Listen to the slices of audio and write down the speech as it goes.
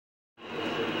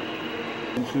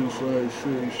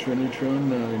256,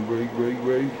 Trinitron 9, break, break,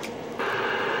 break.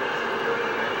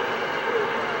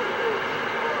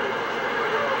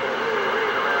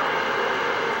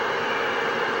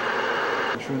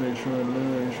 Trinitron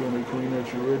 9, trying to clean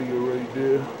out your radio right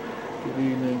there. Good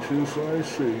evening,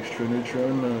 256,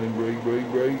 Trinitron 9, break, break,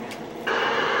 break.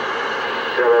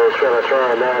 Hello,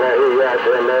 Trinitron 9, I hear you out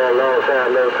there, man. Long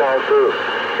time no talk to.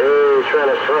 Hey,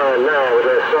 Trinitron 9 with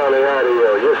that Sony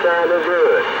audio. You sounding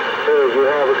good. Hey, you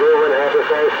have a good one. Happy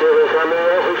Thanksgiving coming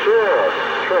up for sure.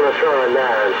 Trinitron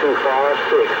 9,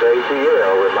 256,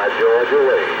 ATL with my Georgia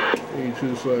Wave. Hey,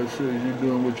 256, you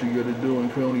doing what you gotta do in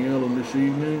Coney Island this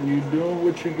evening? You doing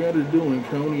what you gotta do in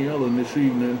Coney Island this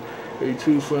evening? Hey,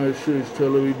 256,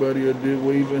 tell everybody I did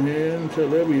wave a hand.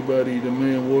 Tell everybody the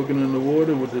man walking on the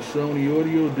water with the Sony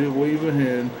audio did wave a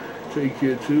hand. Take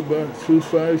care,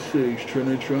 256,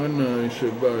 Trinitron 9. Say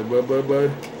bye, bye, bye,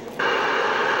 bye.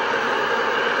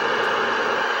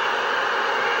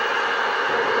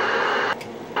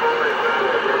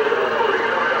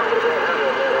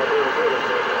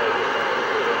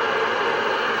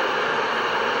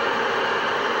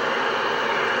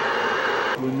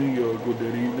 New York with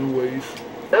that evening waves.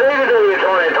 Hey,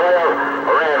 2012,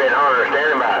 Rabbit Hunter,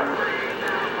 standing by.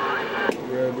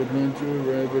 Rabbit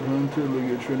Hunter, look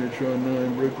at Trinitron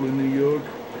 9, Brooklyn, New York.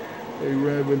 Hey,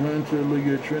 Rabbit Hunter, look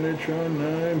at Trinitron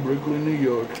 9, Brooklyn, New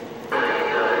York.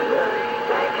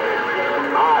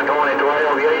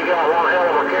 2012, yeah, you got one hell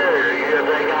of a carrier. You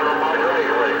just ain't got no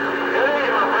modulation with it. It is,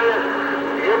 my friend.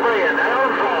 You're bringing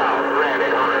downfall,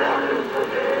 Rabbit Hunter.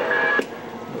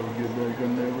 Get back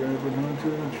on that Rabbit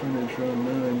Hunter, Trinitron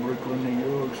 9, Brooklyn, New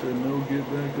York. Said no, get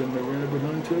back on the Rabbit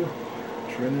Hunter,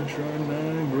 Trinitron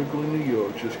 9, Brooklyn, New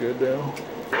York. Just got down.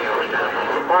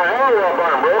 My hell up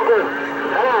on Brooklyn.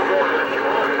 Hello, Brooklyn.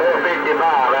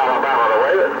 455, Alabama, the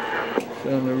way.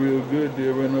 Sounding real good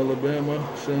there in Alabama.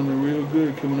 Sounding real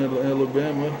good coming out of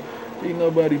Alabama. Ain't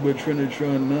nobody but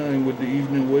Trinitron 9 with the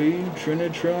evening wave.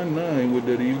 Trinitron 9 with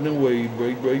that evening wave.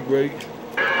 Break, break, break.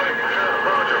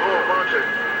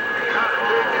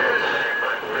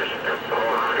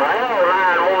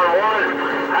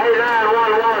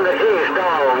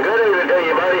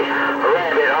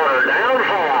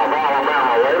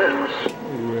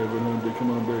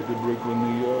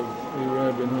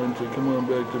 Come on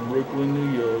back to Brooklyn, New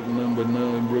York. Number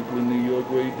 9, Brooklyn, New York,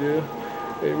 right there.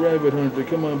 Hey, Rabbit Hunter,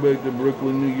 come on back to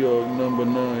Brooklyn, New York. Number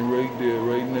 9, right there,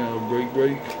 right now. Break,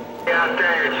 break. Out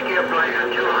there at Skip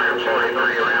Lane,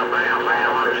 243 around, bam,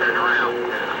 bam, I'm sitting around.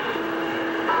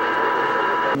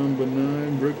 Number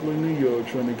 9, Brooklyn, New York,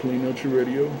 trying to clean out your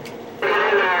radio.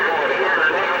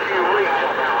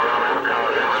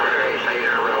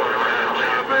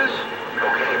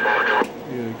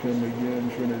 Yeah, come again,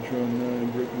 Trinitron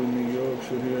 9, Brooklyn, New York.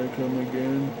 So here I come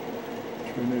again.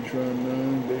 Trinitron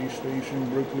 9, base station,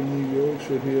 Brooklyn, New York.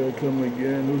 So here I come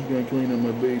again. Who's going to clean up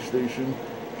my base station?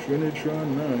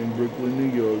 Trinitron 9, Brooklyn, New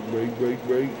York. Break, break,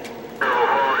 break.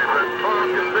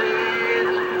 Pumpkin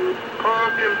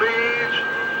beans.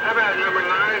 How about number 9?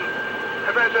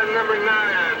 How about that number 9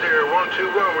 out there?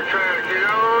 121. We're trying to get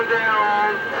on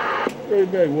down. Right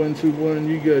back, 121,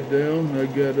 you got down, I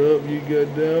got up, you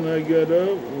got down, I got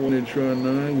up. Trinitron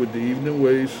 9 with the evening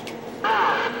waves.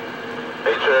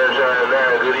 Hey, Trinitron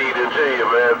 9, good evening to you,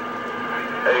 man.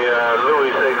 Hey, Louis,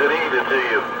 say good evening to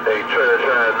you. Hey,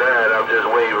 Trinitron 9, I'm just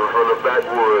waving from the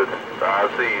backwoods.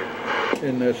 I see you.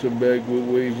 And that's a backwood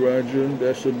wave, Roger.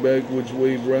 That's a backwoods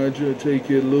wave, Roger. Take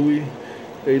care, Louis.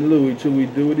 Hey, Louis, till we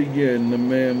do it again. The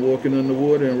man walking on the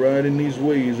water and riding these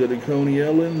waves of the Coney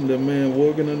Island. The man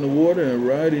walking on the water and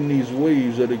riding these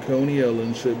waves of the Coney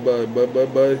Island. Said bye, bye, bye,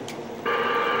 bye.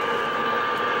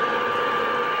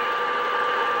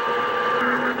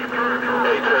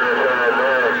 Hey, Trinitron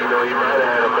 9, you know, you might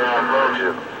have had a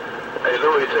malfunction. Hey,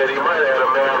 Louis said he might have had a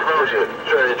malfunction.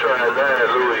 Trinitron 9,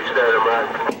 Louis, standing by.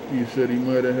 You said he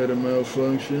might have had a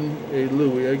malfunction. Hey,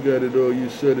 Louis, I got it all. You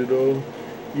said it all.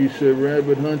 You said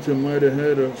Rabbit Hunter might have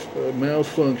had a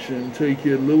malfunction. Take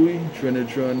care, Louis.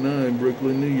 Trinitron 9,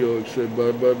 Brooklyn, New York. Said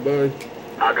bye, bye, bye.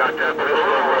 I got that pistol.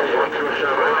 127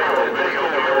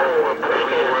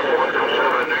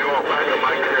 New York, back in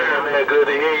my car. Man, good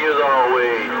to hear you as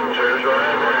always.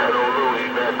 Trinitron 9, oh, Louis,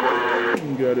 back quiet.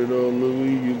 You got it all,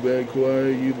 Louis. You back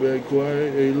quiet. You back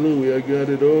quiet. Hey, Louis, I got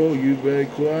it all. You back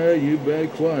quiet. You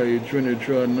back quiet.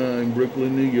 Trinitron 9,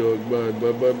 Brooklyn, New York. Bye,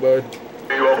 bye, bye, bye.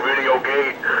 New York video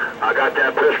gate. I got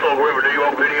that pistol with New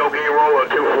York video gate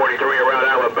roller 243 around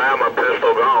Alabama.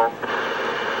 Pistol gone.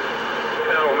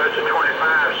 Hello, Mr.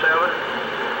 25-7.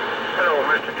 Hello,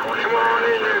 Mr. 20. Come on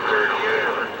in there,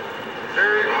 38.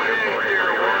 38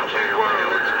 here, 121.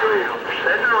 Let's go.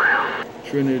 Sitting around.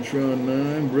 Trinitron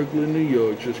 9, Brooklyn, New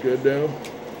York. Just got down.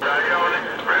 A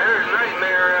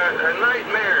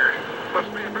nightmare.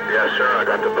 Yes, sir. I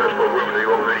got the pistol with the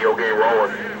old video game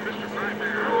rolling.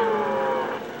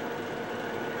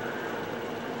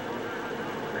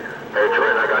 Hey,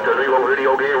 Trent, I got the Nemo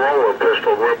video game rolling.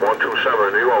 Pistol grip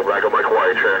 127. Nemo, back of my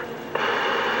quiet chair.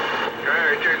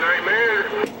 Alright, your nightmare.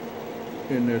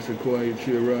 And that's a quiet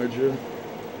chair, Roger.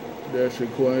 That's a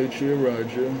quiet chair,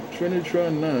 Roger.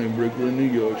 Trinitron 9, Brooklyn, New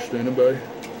York. Standing by.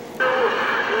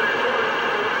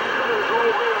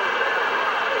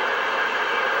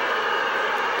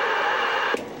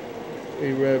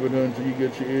 Hey, Rabbit Hunter, you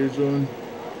got your ears on?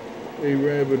 Hey,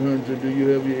 Rabbit Hunter, do you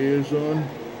have your ears on?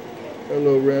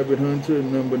 Hello, Rabbit Hunter,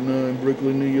 number 9,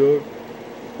 Brooklyn, New York.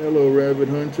 Hello, Rabbit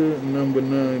Hunter, number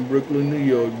 9, Brooklyn, New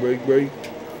York. Break, break.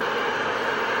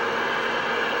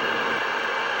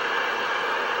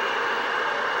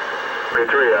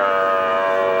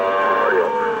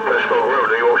 Pistol grip,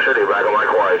 New York City, back of my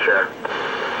quiet chair.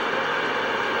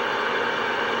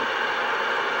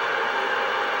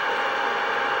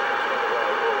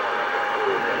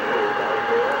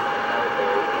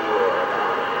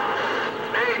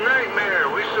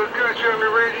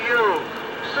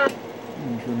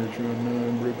 Trinitron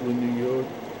 9, Brooklyn, New York.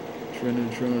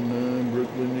 Trinitron 9,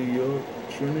 Brooklyn, New York.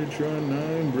 Trinitron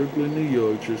 9, Brooklyn, New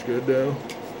York. Just got down.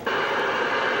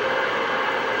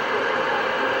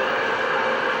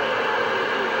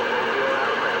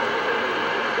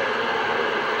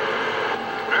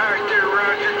 Alright there,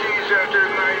 Roger D's out there,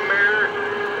 Nightmare.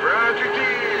 Roger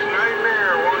D's,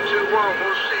 Nightmare, 121.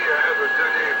 We'll see you. Have a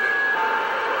good evening.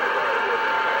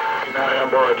 Now them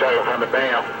boys talking from the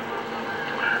BAM.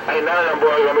 Ain't none of them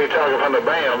boys gonna be talking from the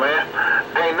BAM, man.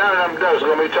 Ain't none of them ducks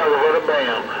gonna be talking from the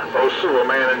BAM. Old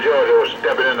Superman in Georgia was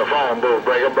stepping in the phone booth,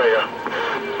 break a breaker.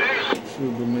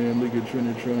 Superman, look at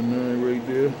Trinitron 9 right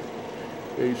there.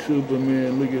 Hey,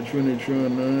 Superman, look at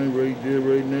Trinitron 9 right there,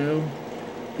 right now.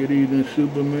 Good evening,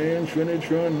 Superman.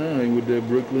 Trinitron 9 with that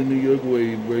Brooklyn, New York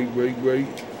wave. Break, break, break.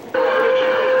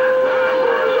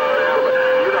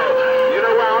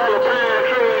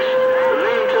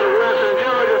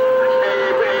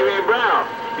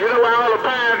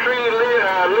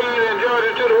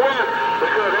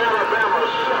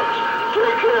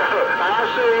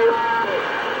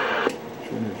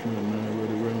 Trinitron 9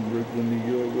 right around Brooklyn, New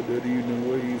York with that evening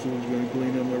waves. Who's going to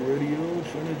clean up my radio?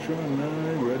 Trinitron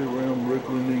 9 right around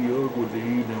Brooklyn, New York with the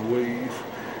evening waves.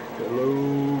 Hello,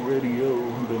 radio.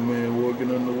 The man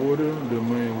walking on the water. The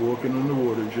man walking on the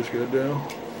water just got down.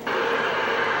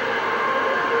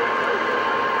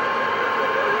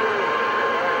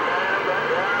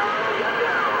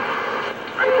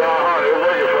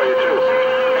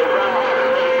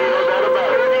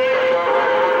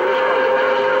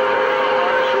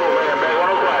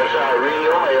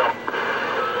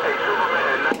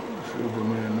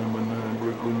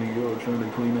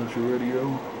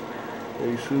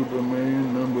 Hey,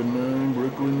 Superman, number 9,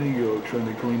 Brooklyn, New York, trying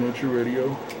to clean out your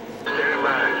radio. Stand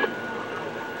by.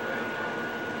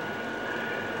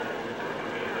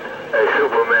 Hey,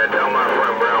 Superman, tell my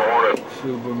friend Brown Hornet.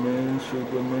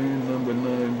 Superman, number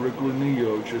 9, Brooklyn, New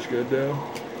York, just got down.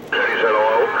 He said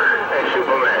hello. Hey,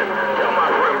 Superman, tell my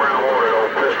friend Brown Hornet,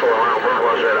 old pistol around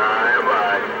Brooklyn, said I am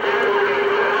by.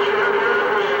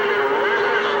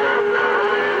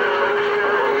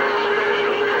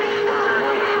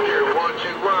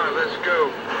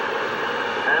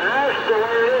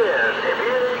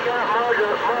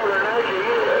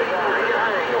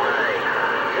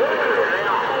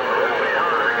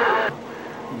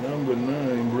 Number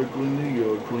 9, Brooklyn, New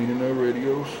York, cleaning our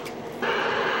radios. You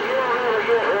don't ever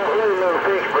get a little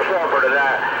fish for supper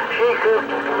tonight. She cooked.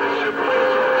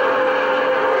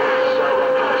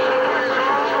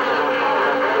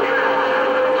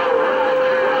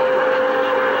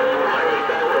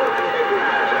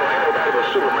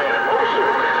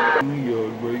 New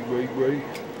York, break, break, break.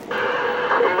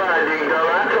 Somebody didn't go.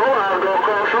 I told her I was going to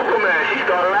call Superman. She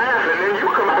started laughing, then you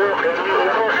come up and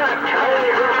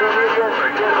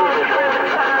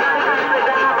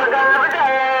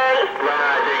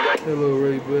hello,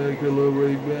 right back. Hello,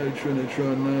 right back.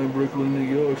 Trinitron 9, Brooklyn, New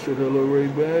York, said hello,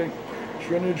 right back.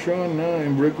 Trinitron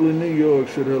 9, Brooklyn, New York,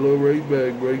 said hello, right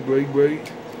back. Break, break, break.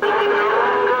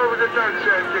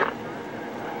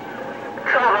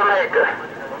 Troublemaker.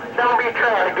 Don't be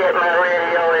trying to get my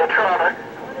radio in trouble.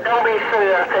 Don't be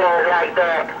saying things like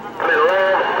that.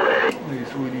 Hey,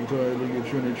 Sweetie Pie, look at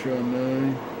Trinitron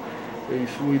 9. Hey,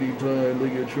 Sweetie Pie,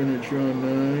 look at Trinitron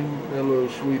 9. Hello,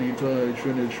 Sweetie Pie,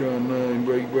 Trinitron 9.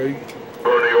 Break, break.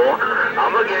 Go New York.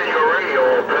 I'm looking at your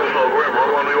radio, pistol grip,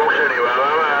 rolling New York City.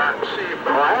 See,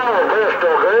 hello,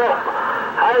 pistol grip.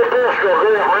 Hey, pistol Pistol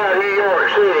Grip around New York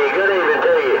City. Good evening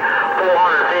to you.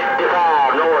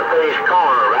 455 Northeast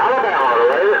corner of Alabama, the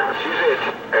latest. She's it.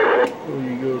 Hey, Where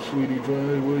you go, sweetie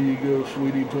pie? Where you go,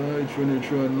 sweetie pie?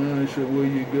 Trinitron 9 said, where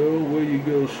you go? Where you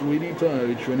go, sweetie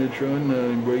pie? Trinitron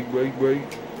 9, break, break, break.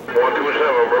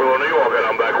 127, Brooklyn, New York, and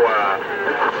I'm back wide.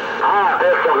 Ah,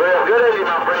 Pistol Grip. Good evening,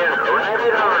 my friend.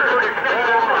 Rabbit Hunter.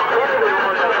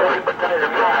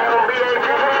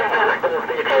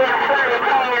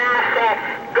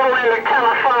 Go in the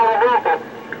telephone booth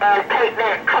and take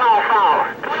that cloth off.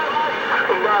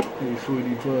 Hey,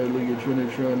 sweetie pie, look at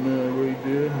Trinitron 9 right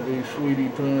there. Hey, sweetie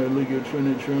pie, look at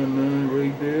Trinitron 9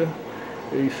 right there.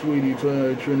 Hey, sweetie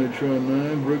pie, Trinitron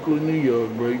 9, Brooklyn, New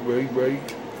York, break, break, break.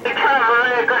 Hey,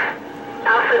 troublemaker.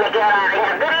 I'm finna get out of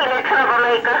here. Good evening,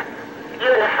 troublemaker. You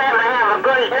and the family have a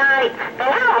great night and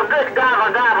have a good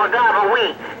gobble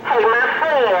week. Hey, my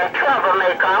friend,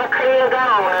 troublemaker, I'm clean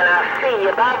gone and I'll see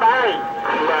you. Bye-bye.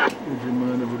 Get your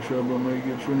mind of a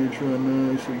troublemaker, Trinitron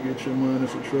 9, say get your mind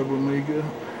of a troublemaker.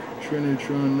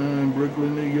 Trinitron 9,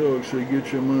 Brooklyn, New York, say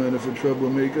get your mind of a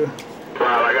troublemaker.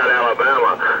 Well, I got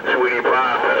Alabama, sweetie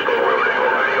pie, Pistol Grip,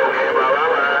 video game,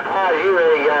 bye-bye. Oh, you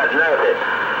ain't got nothing.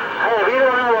 Hey, if you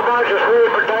don't have a bunch of sweet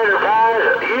potato pies,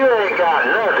 you ain't got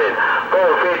nothing.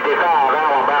 455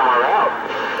 Alabama route.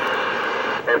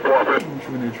 And 450.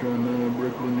 Trinitron 9,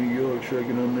 Brooklyn, New York,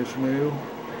 checking on this mail.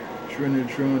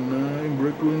 Trinitron 9,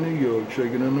 Brooklyn, New York,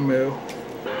 checking on the mail.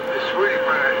 It's sweetie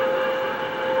pie.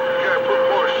 You gotta put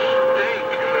more steak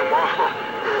in them all.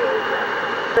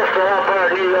 Pistol up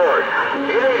there in New York.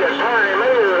 You need to turn them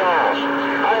ears off.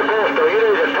 Hey, Pistol, you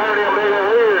need to turn them big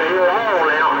ears you're on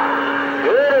now.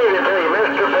 Good evening to you,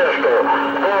 Mr. Pistol.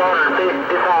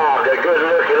 455, the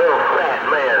good-looking little fat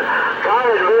man.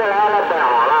 Collegeville,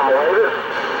 Alabama, and I'm waving.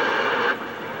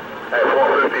 Hey,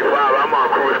 455, I'm on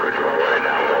cruise control right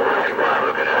now. 455,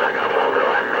 looking at it, I got more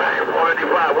driving.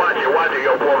 455, watch it,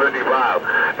 yo,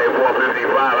 455. Hey,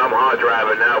 455, I'm hard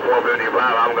driving now. 455,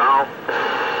 I'm gone.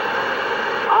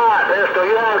 All right, Pistol,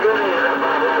 you have a good evening.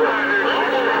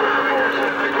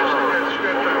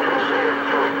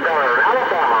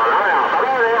 Alabama, I'm out.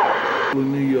 Bye-bye.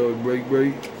 New York, break,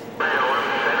 break.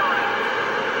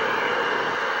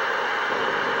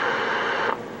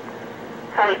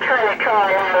 Hey, Trinitron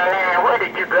 99, where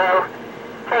did you go?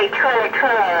 Hey,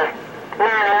 Trinitron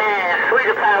 99,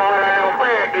 sweetie pie, wanna know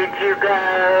where did you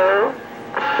go?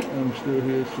 I'm still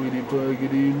here, sweetie pie,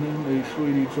 good evening. Hey,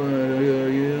 sweetie pie,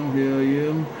 here I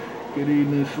am. Good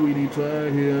evening, sweetie pie,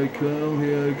 here I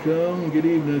come. Good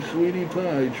evening, sweetie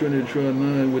pie. Trinitron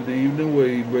 9 with the evening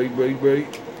wave, break, break,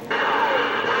 break.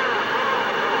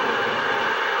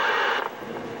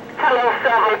 Hello,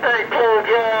 713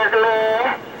 Jazz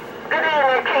Man. Good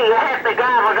evening to you. Happy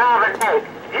gobble day.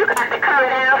 You got to come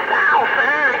down south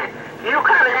first. You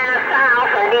coming down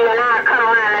south and then I'll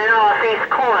come around the northeast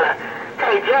corner.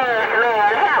 Hey, Jazz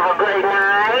Man, have a great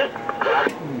night.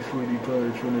 Hey, sweetie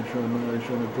pie, Trinitron 9,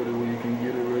 trying to put it where you can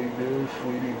get it right there.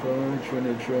 Sweetie pie,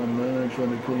 Trinitron 9,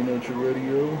 trying to clean out your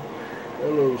radio.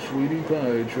 Hello, sweetie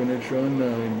pie, Trinitron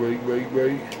 9, break, break,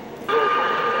 break.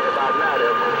 About now,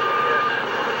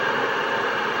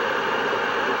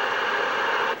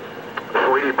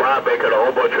 Sweetie pie making a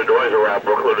whole bunch of noise around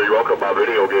Brooklyn, New York about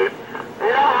video game. No.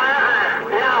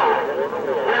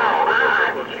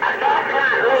 That's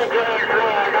not me, Jazz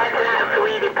Man. That's not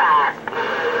Sweetie pie.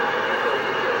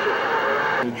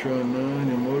 Trinitron 9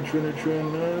 and more Trinitron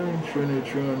 9,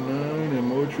 Trinitron 9 and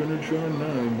more Trinitron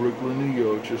 9, Brooklyn, New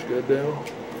York, just got down.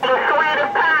 Sweetie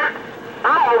pie,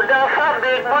 I'm gonna dump some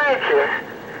big branches.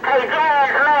 Hey,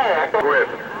 Jazz Man. Grip,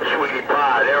 Sweetie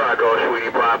pie, there I go,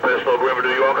 Sweetie pie, Pistol Grip,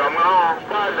 New York, I'm gone.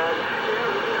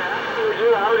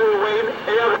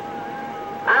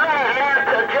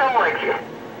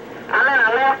 I'm in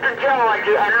Atlanta,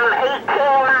 Georgia. And I'm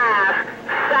 18 miles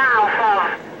south of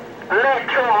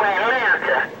Metro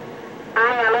Atlanta.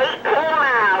 I am 18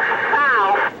 miles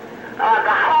south of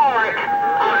the heart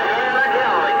of Atlanta,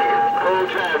 Georgia. Cool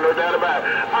time, no doubt about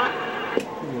it.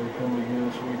 Here I come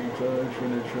again, sweetie pie,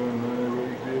 Trinitron 9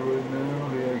 right there right now.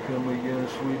 Here I come again,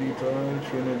 sweetie pie,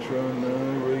 Trinitron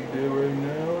 9 right there right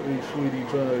now. Hey, sweetie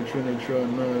pie,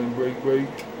 Trinitron 9, break,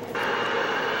 break.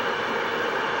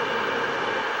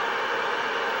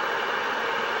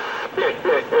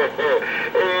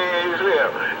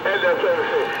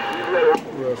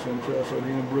 Rough and tough out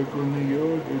here in Brooklyn, New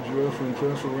York. It's rough and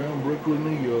tough around Brooklyn,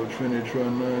 New York.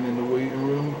 Trinitron 9 in the waiting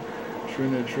room.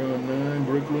 Trinitron 9,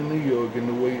 Brooklyn, New York in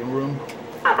the waiting room.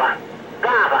 Gobba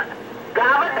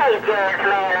day, Jazz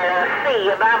Man, and I'll see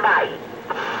you. Bye-bye.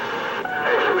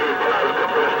 Hey, sweetie pie, look at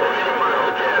Pistol. You're my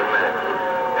old Jazz Man.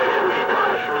 Hey, sweetie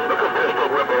pie, look at Pistol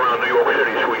Grip around New York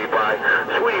City, sweetie pie.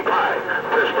 Sweetie pie,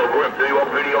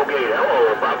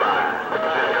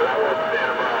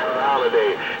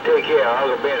 care of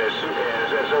Uncle Ben and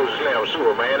so Slim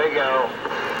Superman. They gone.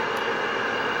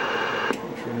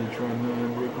 Trinitron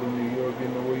 9, Brooklyn, New York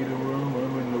in the waiting room.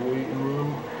 I'm in the waiting room.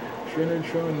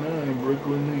 Trinitron 9,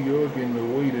 Brooklyn, New York in the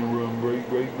waiting room. Break,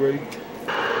 break, break.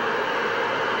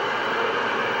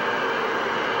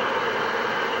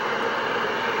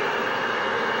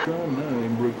 Trinitron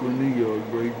 9, Brooklyn, New York.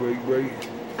 Break, break, break.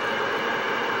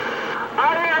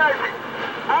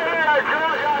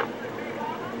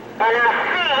 And I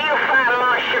see you 5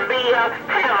 months should be up.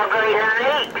 Have a great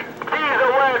night. These are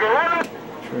working.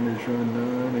 Trinitron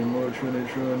 9 and more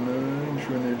Trinitron 9,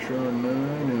 Trinitron 9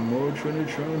 and more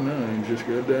Trinitron 9. Just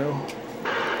got down.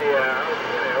 Yeah,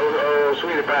 old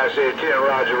Sweetie Pie said 10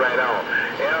 Roger right on.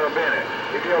 And Uncle Benny,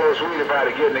 if you old Sweetie Pie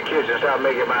to get in the kitchen and start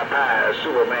making my pies,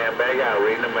 Superman back out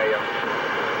reading the mail.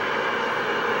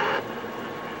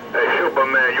 Hey,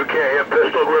 Superman, you can't hear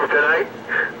Pistol Grip tonight?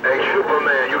 Hey,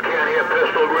 Superman, you can't hear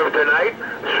Pistol Grip tonight?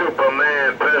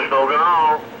 Superman, pistol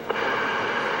gone.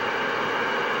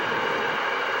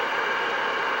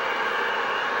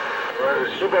 Well,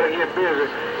 she better get busy.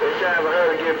 It's time for her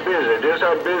to get busy. This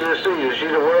her busy season.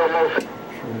 She's the world most...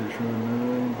 Trinitron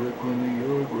 9, Brooklyn, New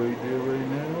York, right there, right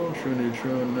now.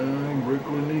 Trinitron 9,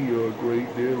 Brooklyn, New York, right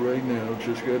there, right now.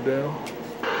 Just got down.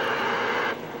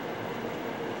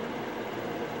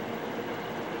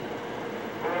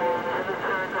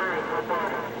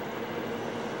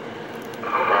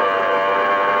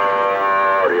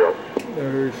 I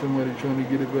heard somebody trying to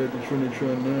get it back to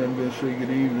Trinitron 9. I'm going to say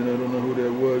good evening. I don't know who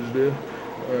that was there.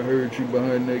 I heard you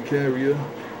behind that carrier.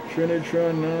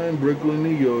 Trinitron 9, Brooklyn,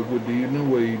 New York with the evening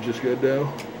wave. Just got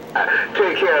down.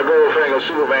 Take care of Goldfinger,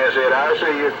 Superman said. I'll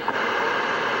see you.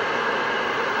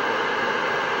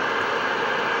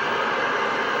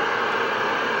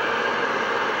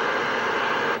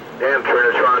 Damn,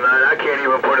 Trinitron 9, I can't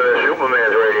even put in a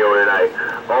Superman's radio tonight.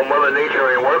 Oh, Mother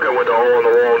Nature ain't working with the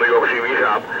hole-in-the-wall New York TV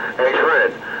shop. Hey,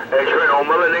 Trent, oh,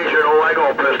 Mother Nature don't like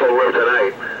old Pistol Grip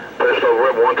tonight. Pistol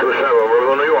Grip 127,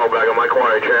 we're going to New York back in my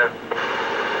quiet chair.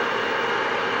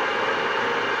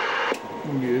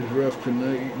 Yeah, it's rough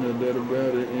tonight, no doubt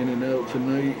about it. In and out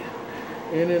tonight.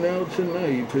 In and out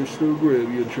tonight. Pistol Grip,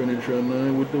 your Trinitron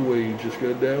 9 with the wave. Just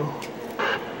got down.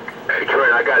 Hey,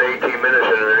 Trent, I got 18 minutes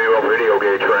in the New York video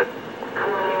gate, Trent.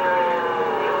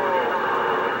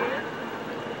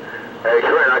 Hey,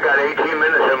 Trent, I got 18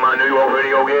 minutes in my New York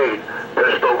video gate.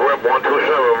 Pistol Grip 127,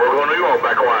 we're going to New York,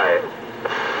 back quiet.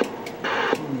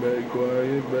 Back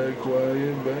quiet, back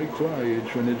quiet, back quiet.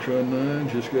 Trinitron 9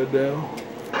 just got down.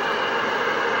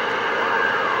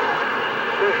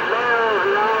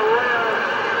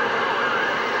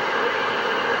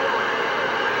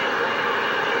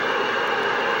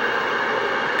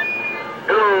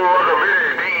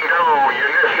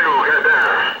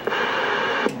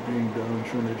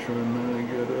 Trinitron 9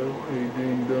 got up. Hey,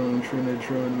 ding dong,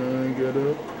 Trinitron 9 got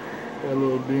up.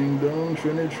 Hello, ding dong,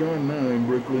 Trinitron 9,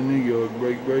 Brooklyn, New York.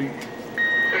 Break, break.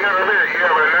 You have a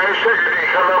nice secretary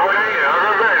come up with you.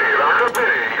 Uncle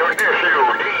Benny, your nephew,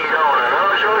 ding dong, and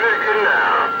I'll show you get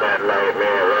down. That light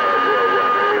man,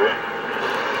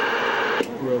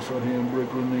 Russ out here in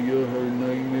Brooklyn, New York. Heard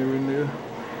nightmare in there.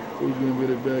 Who's going to get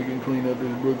it back and clean up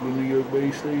this Brooklyn, New York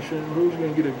base station? Who's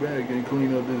going to get it back and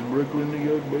clean up this Brooklyn, New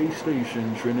York base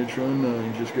station? Trinitron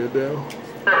 9 just got down.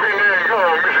 There you go,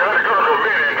 Mr. Uncle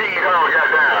Benny, ding dong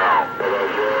got down.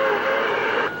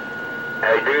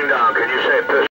 Hey, ding dong, can you say